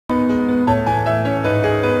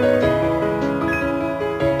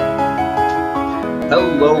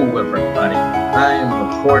Hello everybody, I am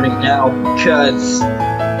recording now because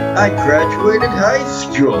I graduated high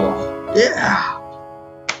school, yeah.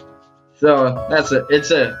 So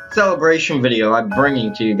it's a celebration video I'm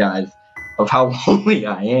bringing to you guys of how holy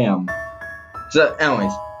I am. So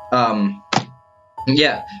anyways,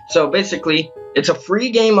 yeah, so basically it's a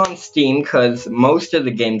free game on Steam because most of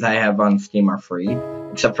the games I have on Steam are free,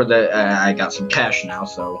 except for I got some cash now,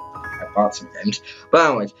 so I bought some games. But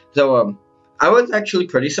anyways, so I was actually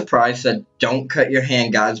pretty surprised that Don't Cut Your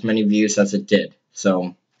Hand got as many views as it did. So,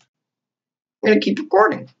 I'm going to keep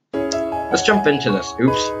recording. Let's jump into this.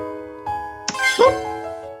 Oops.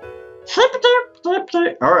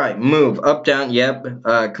 Alright, move. Up, down, yep.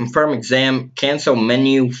 Confirm exam. Cancel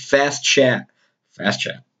menu. Fast chat. Fast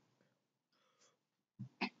chat.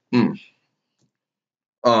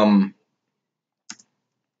 Oh.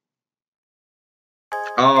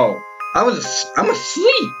 I'm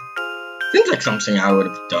asleep. Seems like something I would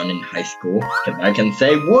have done in high school, because I can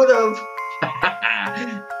say would've.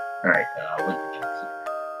 Alright, what do we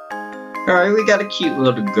got here? Alright, we got a cute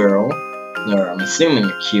little girl. Or I'm assuming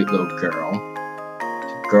a cute little girl.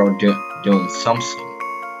 A girl doing something.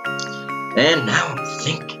 And now I'm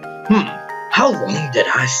thinking, how long did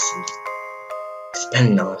I sleep? It's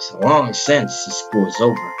been so long since the school's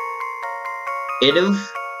over.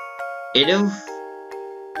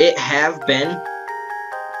 It have been.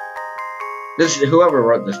 Whoever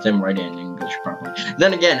wrote this didn't write it in English properly.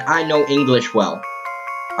 Then again, I know English well.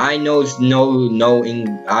 I is no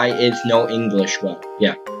English well.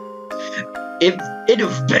 Yeah. It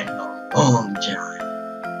have been a long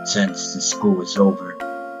time since the school was over.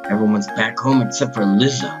 Everyone's back home except for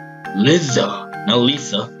Liza. No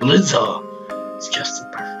Lisa. Liza. It's just the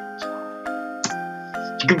perfect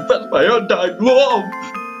time to confess my undying love.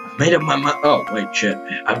 I've made up my mind. Oh wait, shit.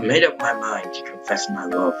 I've made up my mind to confess my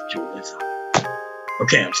love to Liza.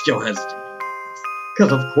 Okay, I'm still hesitating.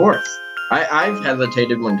 Because of course, I've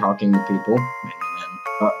hesitated when talking to people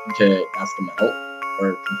to ask them out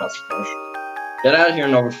or confess first. Get out of here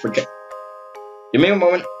and over forget. Give me a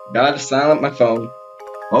moment. Gotta silence my phone.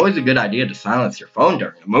 Always a good idea to silence your phone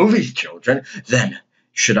during the movies, children. Then,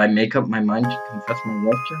 should I make up my mind to confess my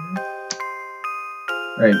love to her?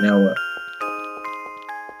 Alright, now what?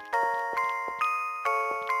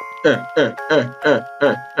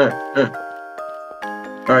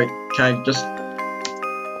 Alright, can I just...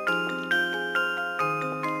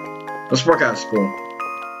 Let's walk out of school.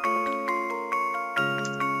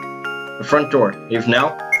 The front door. Leave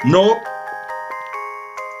now? Nope!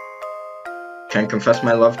 Can I confess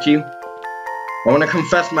my love to you? I want to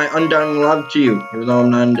confess my undying love to you, even though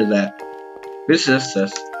I'm not into that. Who's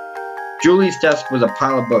this? Julie's desk was a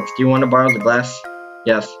pile of books. Do you want to borrow the glass?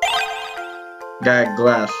 Yes. Got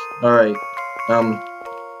glass. Alright.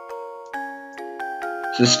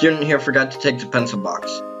 So the student here forgot to take the pencil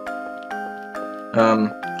box.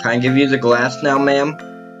 Can I give you the glass now, ma'am?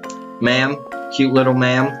 Ma'am? Cute little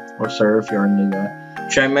ma'am? Or sir, if you're into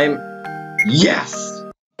that. Should I, ma'am? Yes!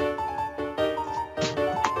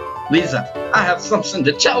 Lisa, I have something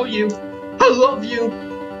to tell you. I love you.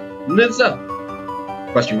 Lisa.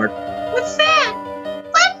 Question mark. What's that?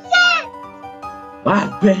 What's that?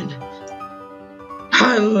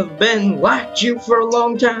 I've been like you for a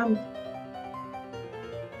long time.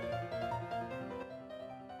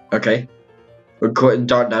 Okay.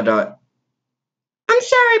 Dot. I'm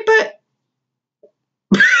sorry, but...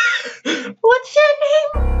 What's your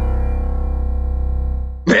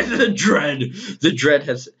name? The dread. The dread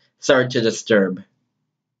has started to disturb.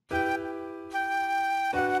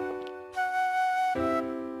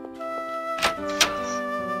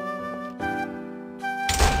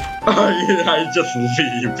 I just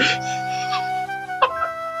leave.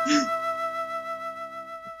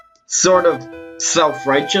 Sort of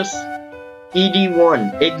self-righteous.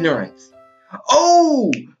 ED1, ignorance.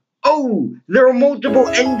 Oh, there are multiple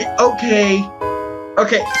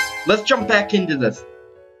okay, let's jump back into this.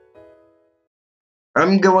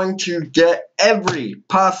 I'm going to get every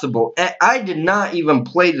possible, I did not even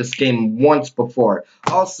play this game once before.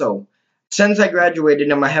 Also, since I graduated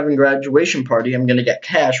and I'm having a graduation party, I'm going to get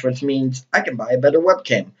cash, which means I can buy a better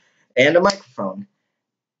webcam, and a microphone,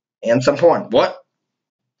 and some porn. What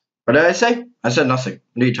did I say? I said nothing.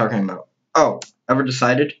 What are you talking about? Oh, ever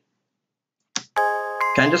decided?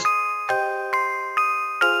 Can I just...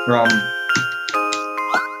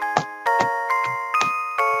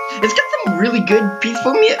 It's got some really good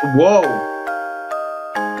peaceful music. Whoa.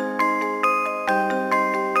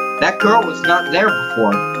 That girl was not there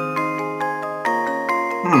before.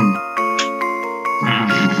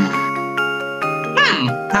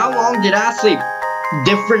 How long did I sleep?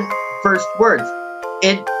 Different first words.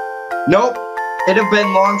 Nope. It'd have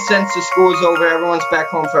been long since the school's over. Everyone's back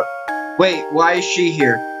home for... Wait, why is she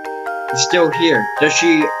here? Still here. Does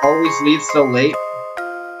she always leave so late?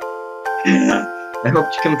 I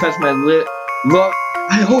hope to confess my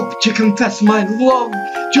I hope to confess my love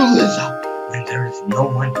to Lizza when there is no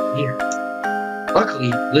one here.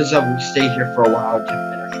 Luckily, Lizza will stay here for a while to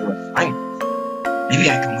finish her assignments. Maybe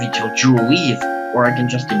I can wait till Jewel leaves, or I can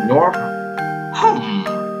just ignore her.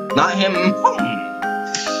 Not him.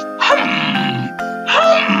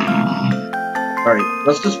 Alright,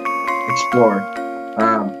 let's just explore.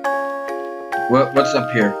 What's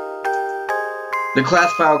up here? The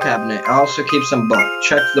class file cabinet. I also keep some books.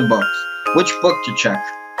 Check the books. Which book to check?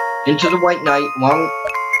 Into the White Knight.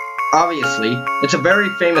 Obviously, it's a very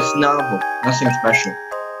famous novel. Nothing special.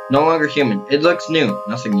 No longer human. It looks new.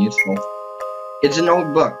 Nothing useful. It's an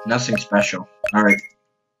old book. Nothing special. Alright.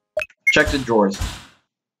 Check the drawers.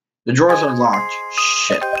 The drawers are locked.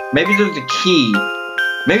 Shit. Maybe there's a key.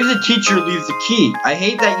 Maybe the teacher leaves the key. I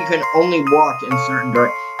hate that you can only walk in certain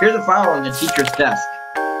directions. Here's a file on the teacher's desk.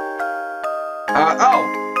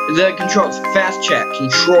 The controls. Fast chat.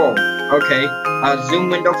 Control. Okay. Zoom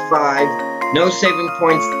window 5. No saving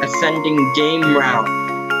points. Ascending game route.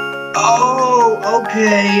 Oh,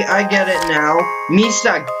 okay. I get it now.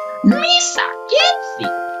 Misa Getsy.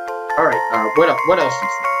 Alright, what else is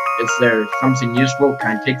there? Is there something useful?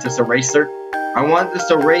 Can I take this eraser? I want this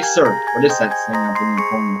eraser. What is that thing up in the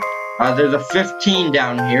corner? There's a 15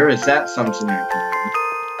 down here. Is that something I can read?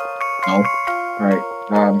 No. Alright,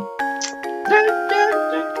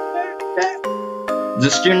 the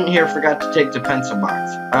student here forgot to take the pencil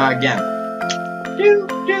box. Again.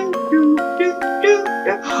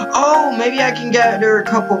 Oh, maybe I can get her a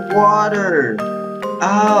cup of water.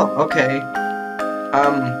 Oh, okay.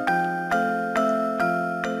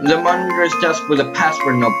 The monitor's desk with a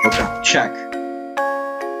password notebook. Check.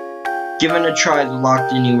 Given a try, the lock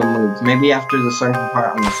didn't even move. Maybe after the sunken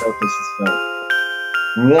part on the surface is filled.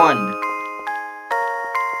 1.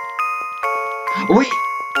 Wait!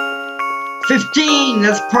 15!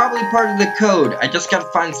 That's probably part of the code. I just gotta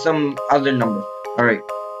find some other number. Alright.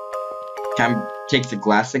 Can I take the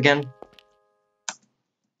glass again?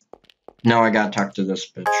 No, I gotta talk to this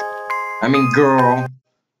bitch. I mean, girl.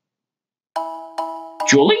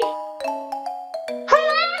 Julie?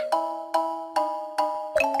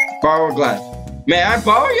 Borrow a glass. May I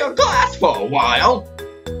borrow your glass for a while?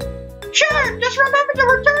 Sure, just remember to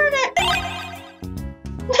return it.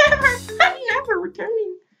 I'm never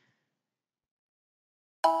returning.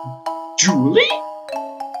 Julie?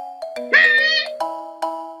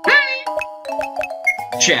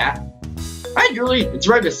 Chat. Hi, Julie. It's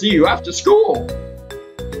right to see you after school.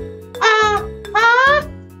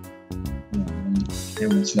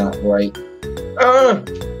 It's not right. Won't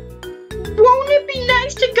it be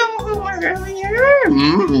nice to go home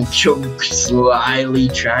earlier? Choke slyly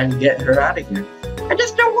trying to get her out of here. I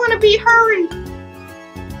just don't want to be hurried.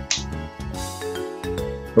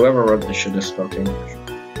 Whoever wrote this should have spoken English.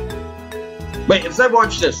 Wait, if I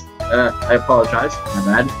watch this, I apologize. My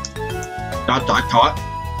bad. ...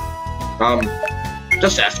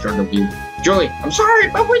 Just ask her to leave. Julie, I'm sorry,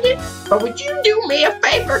 but would you do me a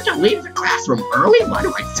favor to leave the classroom early? Why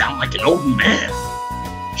do I sound like an old man?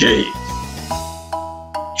 Jeez.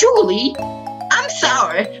 Julie, I'm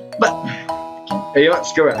sorry, but... Hey, you know what?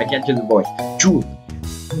 Screw it. I can't do the voice. Julie,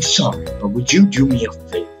 I'm sorry, but would you do me a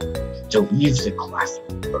favor to leave the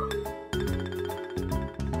classroom early?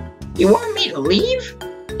 You want me to leave?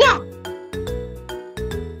 No.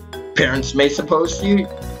 Parents may suppose you...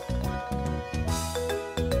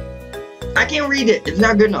 I can't read it. It's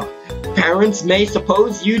not good enough. Parents may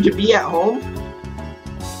suppose you to be at home.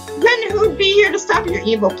 Then who'd be here to stop your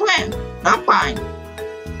evil plan? I'm fine.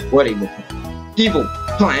 What evil plan? Evil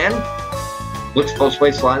plan? Looks both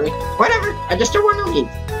ways slyly. Whatever. I just don't want to leave.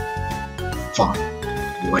 Fine.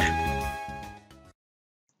 Whatever.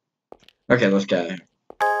 Okay, let's get out of here.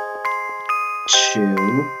 2.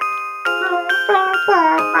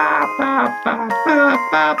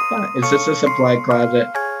 Is this a supply closet?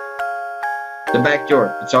 The back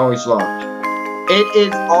door, it's always locked. It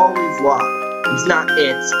is always locked. It's not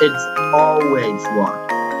it's always locked.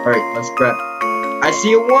 Alright, let's grab. I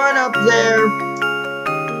see a 1 up there.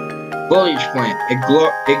 Foliage plant. It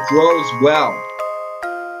grows well.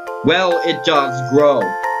 Well, it does grow.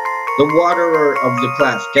 The waterer of the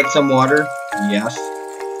class. Get some water? Yes.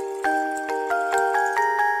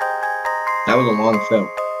 That was a long fill.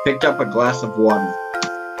 Picked up a glass of water.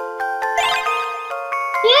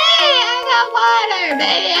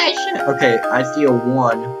 Maybe I should. Okay, I see a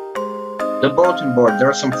 1. The bulletin board, there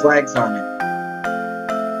are some flags on it.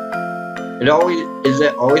 Is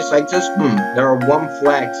it always like this? There are 1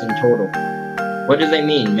 flags in total. What do they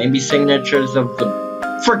mean? Maybe signatures of the...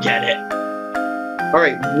 Forget it!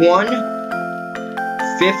 Alright,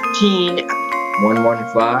 1:15,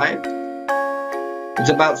 1:15. It's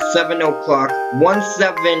about 7 o'clock.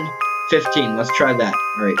 1:15. Let's try that.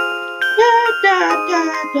 Alright.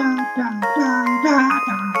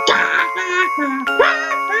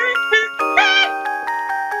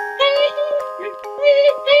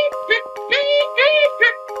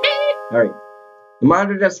 Alright. The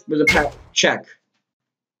monitor desk with a check.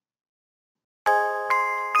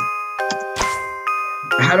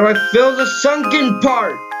 How do I fill the sunken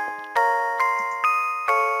part?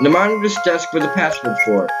 The monitor's desk with a password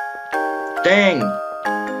for it. Dang.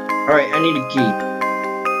 Alright, I need a key.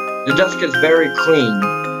 The desk is very clean.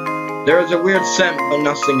 There is a weird scent, but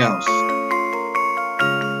nothing else.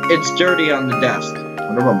 It's dirty on the desk.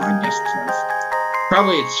 Whatever my desk says.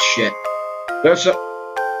 Probably it's shit.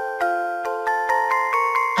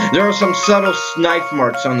 There are some subtle knife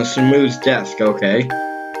marks on the smooth desk, okay.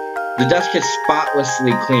 The desk is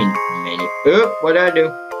spotlessly clean. Oop, what did I do?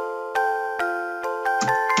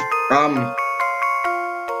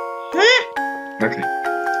 Okay.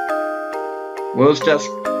 Will's desk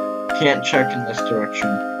can't check in this direction.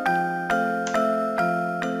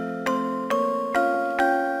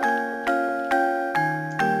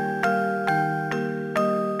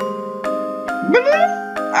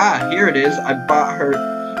 Ah, here it is. I've bought her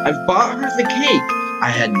the cake. I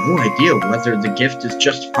had no idea whether the gift is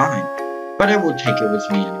just fine, but I will take it with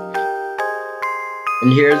me anyway.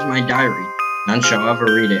 And here's my diary. None shall ever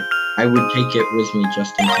read it. I would take it with me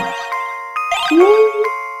just in case.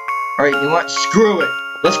 Alright, you know what? Screw it.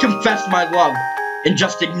 Let's confess my love and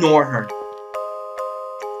just ignore her.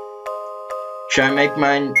 Should I make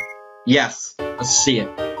mine? Yes. Let's see it.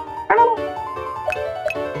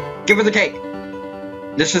 Give her the cake.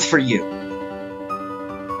 This is for you.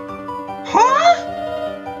 Huh?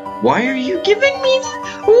 Why are you giving me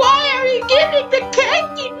Why are you giving the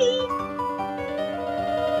cake to me?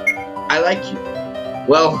 I like you.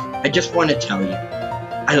 Well, I just want to tell you.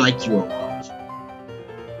 I like you a lot.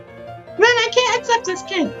 Man, I can't accept this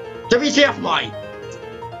cake. WTF mine.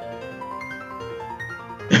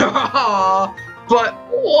 But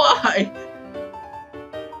why?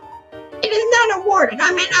 It is not awarded.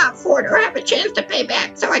 I may not afford or have a chance to pay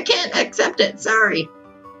back, so I can't accept it. Sorry.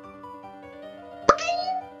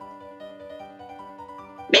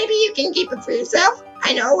 Maybe you can keep it for yourself.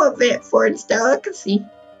 I know of it for its delicacy.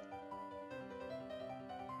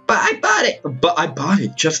 But I bought it. But I bought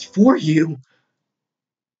it just for you.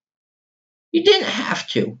 You didn't have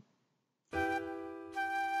to.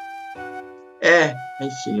 I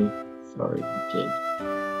see. Sorry, you did.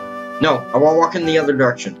 No, I won't walk in the other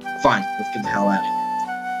direction. Fine, let's get the hell out of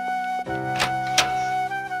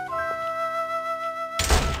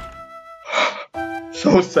here.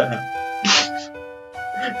 So sad.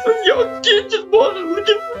 This young kid just wanted to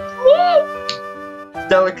get love.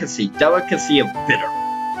 Delicacy of bitter.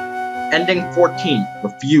 Ending 14,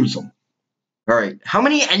 refusal. Alright, how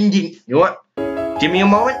many endings? You know what? Give me a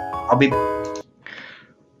moment. I'll be...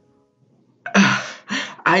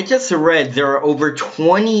 I just read there are over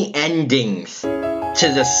 20 endings to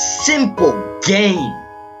the simple game.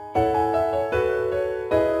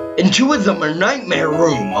 And 2 of them are Nightmare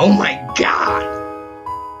Room. Oh my god.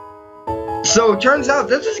 So it turns out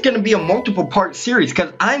this is going to be a multiple part series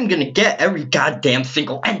because I'm going to get every goddamn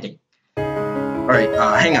single ending. Alright,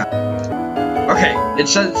 hang on. Okay, it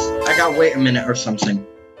says I gotta wait a minute or something.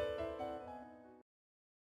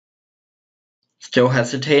 Still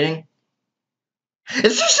hesitating?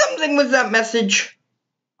 Is there something with that message?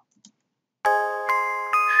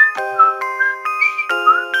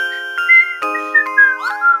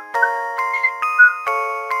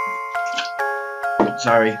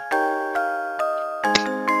 Sorry.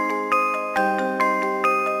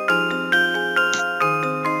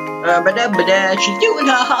 She's doing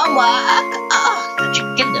her homework. Oh, such a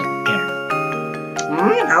good little girl.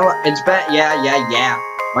 It's bad. Yeah.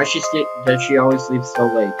 Why does she always leave so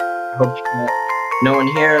late? I hope no one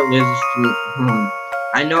here lives to.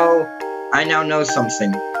 I now know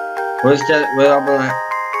something. What is that?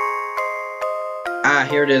 Ah,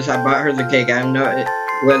 here it is. I bought her the cake. I know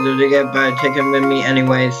whether to get, but I take it with me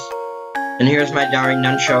anyways. And here's my diary.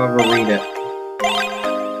 None shall ever read it.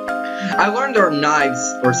 I learned there are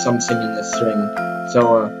knives or something in this thing,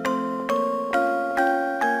 so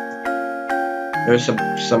there's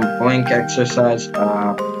some blank exercise.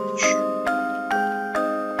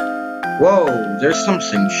 Whoa, there's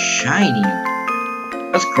something shiny.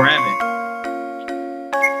 Let's grab it.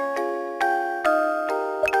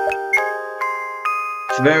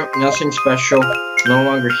 Nothing special. No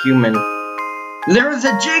longer human. There is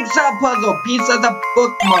a jigsaw puzzle piece of the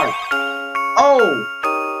bookmark.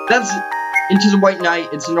 Oh, that's Into the White Night.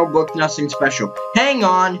 It's a notebook. Nothing special. Hang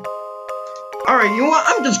on. All right, you know what?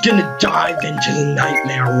 I'm just gonna dive into the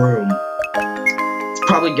nightmare room. It's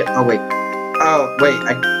probably get. Oh wait. Oh wait.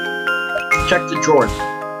 I checked the drawers.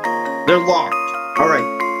 They're locked. All right.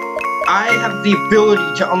 I have the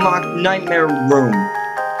ability to unlock nightmare room.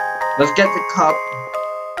 Let's get the cup.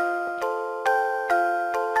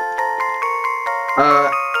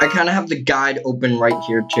 I kind of have the guide open right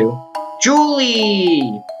here too. Julie!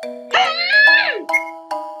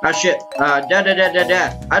 Ah shit. I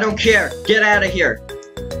don't care. Get out of here.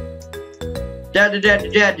 Yeah.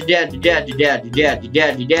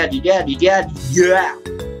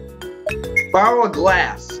 Borrow a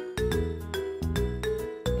glass.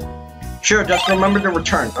 Sure, just remember to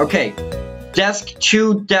return. Okay. Desk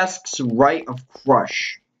 2 desks right of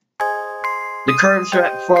Crush. The curves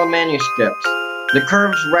full of manuscripts. The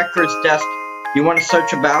Curves Records desk. You want to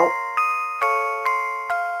search about?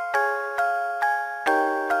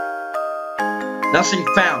 Nothing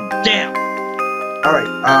found. Damn. Alright,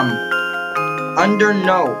 under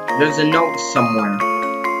note. There's a note somewhere.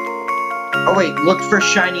 Oh wait, look for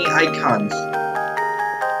shiny icons.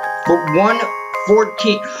 For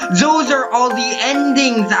 114. Those are all the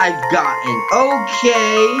endings I've gotten.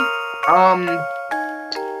 Okay.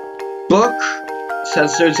 Book.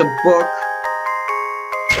 Says there's a book.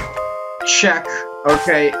 Check.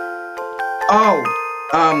 Okay. Oh.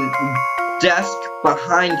 Desk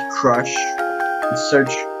behind Crush.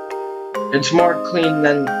 Search. It's more clean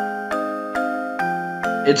than.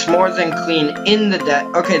 It's more than clean in the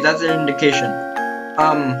desk. Okay, that's an indication.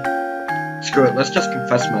 Screw it. Let's just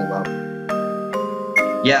confess my love.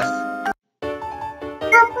 Yes.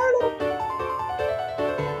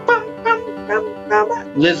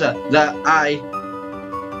 Liza,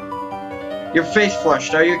 your face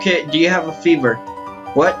flushed. Are you okay? Do you have a fever?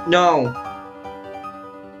 What? No.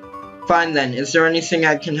 Fine then. Is there anything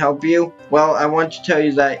I can help you? Well, I want to tell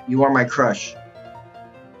you that you are my crush.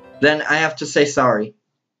 Then I have to say sorry.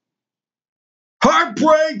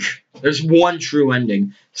 Heartbreak! There's one true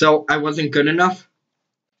ending. So I wasn't good enough?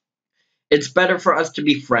 It's better for us to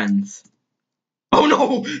be friends. Oh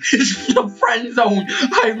no! It's the friend zone!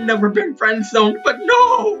 I've never been friend zoned, but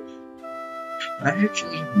no! I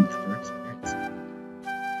actually have never experienced it.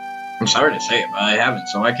 I'm sorry to say it, but I haven't,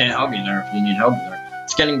 so I can't help you there if you need help there.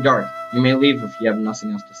 It's getting dark. You may leave if you have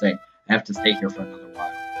nothing else to say. I have to stay here for another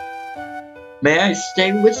while. May I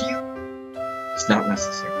stay with you? It's not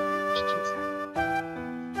necessary.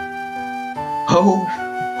 Oh,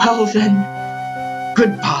 well then.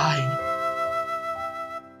 Goodbye.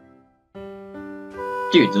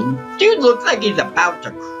 Dude, the dude looks like he's about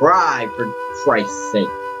to cry, for Christ's sake.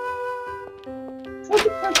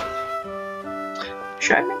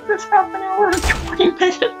 Should I make this half an hour or 20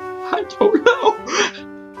 minutes? I don't know.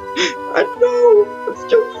 I know. I'm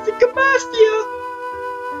still using Camastia.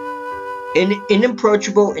 An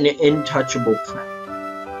inapproachable and an intouchable friend.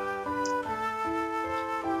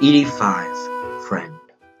 85. Friend.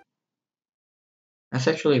 That's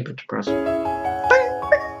actually a bit depressing.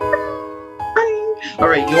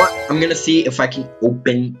 Alright, you know what? I'm gonna see if I can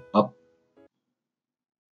open up.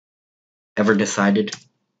 Ever decided?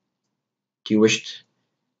 Do you wish to?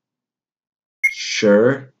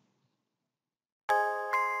 Sure.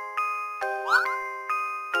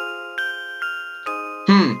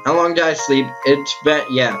 How long did I sleep? It's been,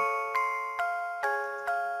 yeah.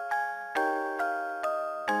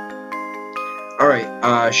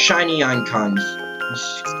 Alright, shiny icons.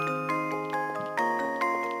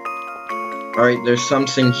 Alright, there's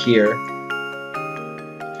something here.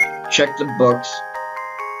 Check the books.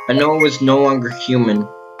 I know it was no longer human.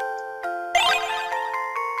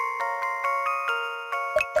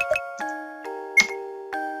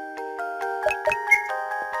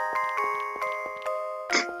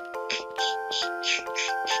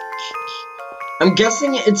 I'm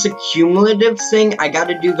guessing it's a cumulative thing. I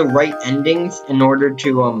gotta do the right endings in order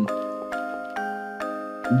to,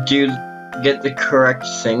 get the correct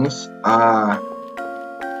things. I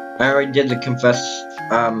already did the confess,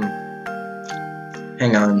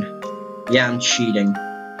 hang on. Yeah, I'm cheating.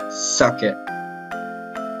 Suck it.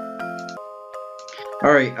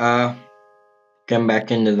 Alright, getting back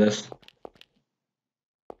into this.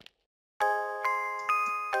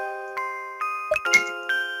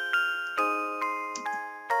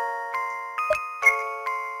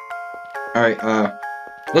 Alright,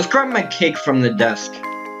 let's grab my cake from the desk.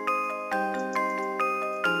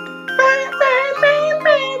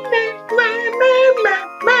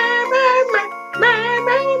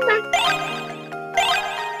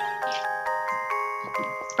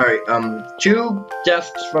 2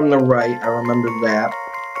 desks from the right, I remember that.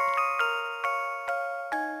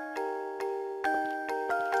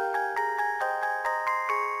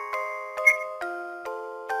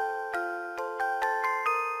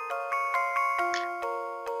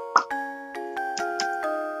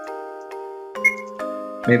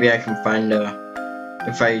 Maybe I can find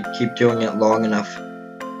if I keep doing it long enough.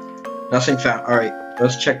 Nothing found. Alright,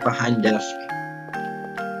 let's check behind desk.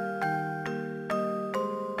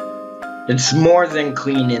 It's more than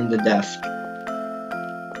clean in the desk.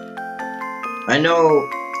 I know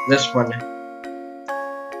this one.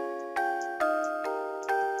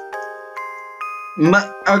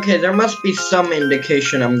 Okay, there must be some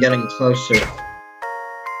indication I'm getting closer.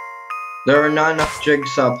 There are not enough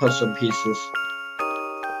jigsaw puzzle pieces.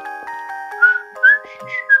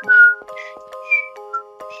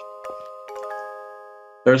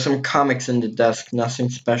 There are some comics in the desk, nothing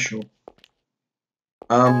special.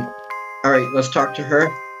 Alright, let's talk to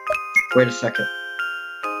her. Wait a second.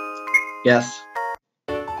 Yes.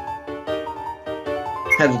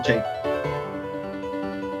 Hesitate.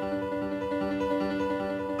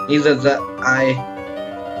 Either that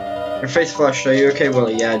Your face flushed, are you okay,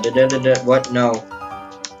 Willie? Yeah, what? No.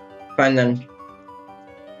 Fine then.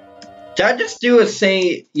 Did I just do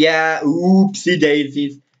yeah, oopsie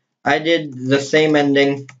daisies. I did the same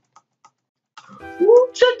ending.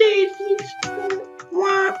 Oopsie daisies.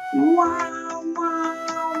 Wah, wah, wah,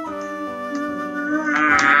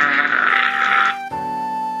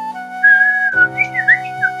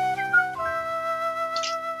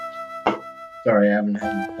 Sorry, I haven't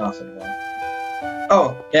had nothing in a while.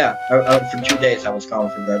 Oh, yeah, for 2 days I was calling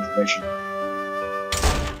for graduation.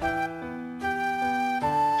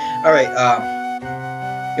 Alright,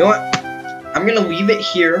 you know what? I'm gonna leave it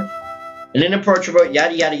here. An inapproachable,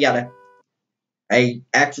 yada yada yada. I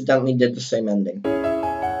accidentally did the same ending.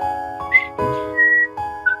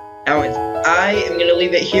 Anyways, I am gonna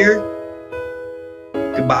leave it here.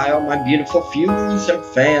 Goodbye, all my beautiful viewers and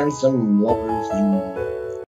fans and lovers and